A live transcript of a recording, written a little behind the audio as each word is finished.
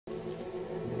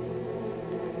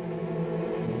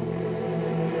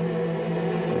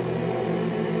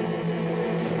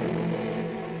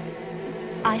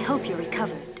hope you're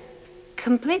recovered.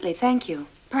 Completely, thank you.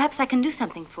 Perhaps I can do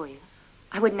something for you.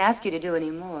 I wouldn't ask you to do any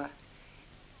more.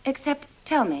 Except,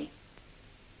 tell me,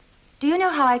 do you know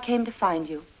how I came to find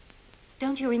you?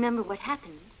 Don't you remember what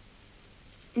happened?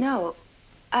 No,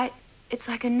 it's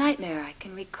like a nightmare. I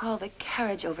can recall the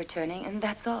carriage overturning, and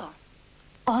that's all.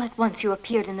 All at once you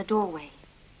appeared in the doorway.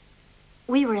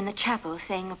 We were in the chapel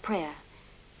saying a prayer.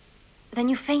 Then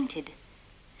you fainted.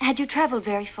 Had you traveled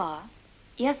very far?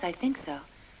 Yes, I think so,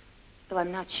 though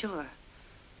I'm not sure.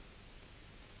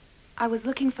 I was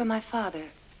looking for my father.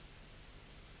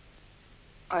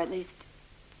 Or at least,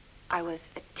 I was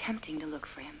attempting to look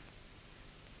for him.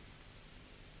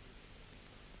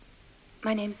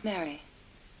 My name's Mary.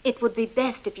 It would be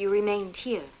best if you remained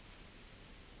here.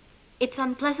 It's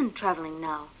unpleasant traveling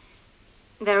now.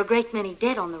 There are a great many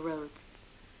dead on the roads.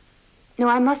 No,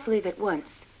 I must leave at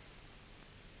once.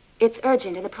 It's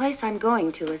urgent, and the place I'm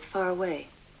going to is far away.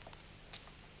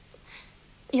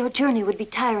 Your journey would be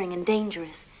tiring and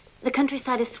dangerous. The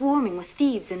countryside is swarming with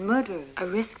thieves and murderers. A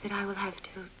risk that I will have to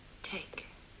take.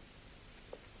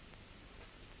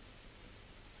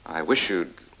 I wish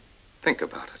you'd think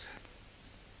about it.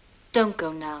 Don't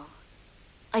go now.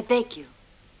 I beg you.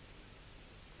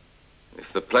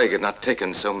 If the plague had not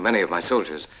taken so many of my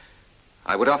soldiers,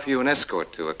 I would offer you an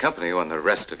escort to accompany you on the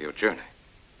rest of your journey.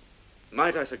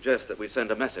 Might I suggest that we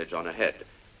send a message on ahead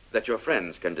that your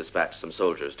friends can dispatch some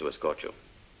soldiers to escort you?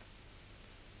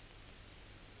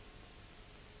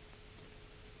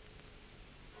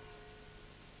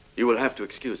 You will have to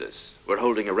excuse us. We're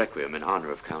holding a requiem in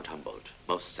honor of Count Humboldt.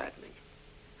 Most saddening.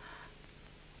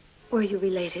 Were you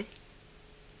related?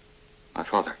 My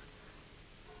father.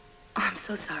 Oh, I'm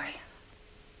so sorry.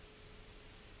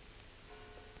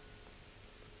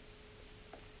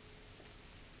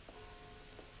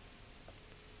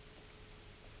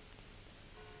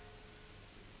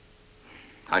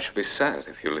 I shall be sad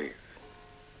if you leave.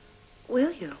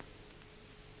 Will you?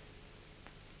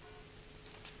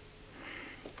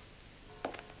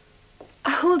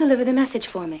 Who'll deliver the message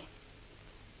for me?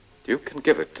 You can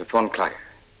give it to von Kleyer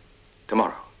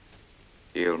tomorrow.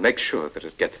 He'll make sure that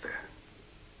it gets there.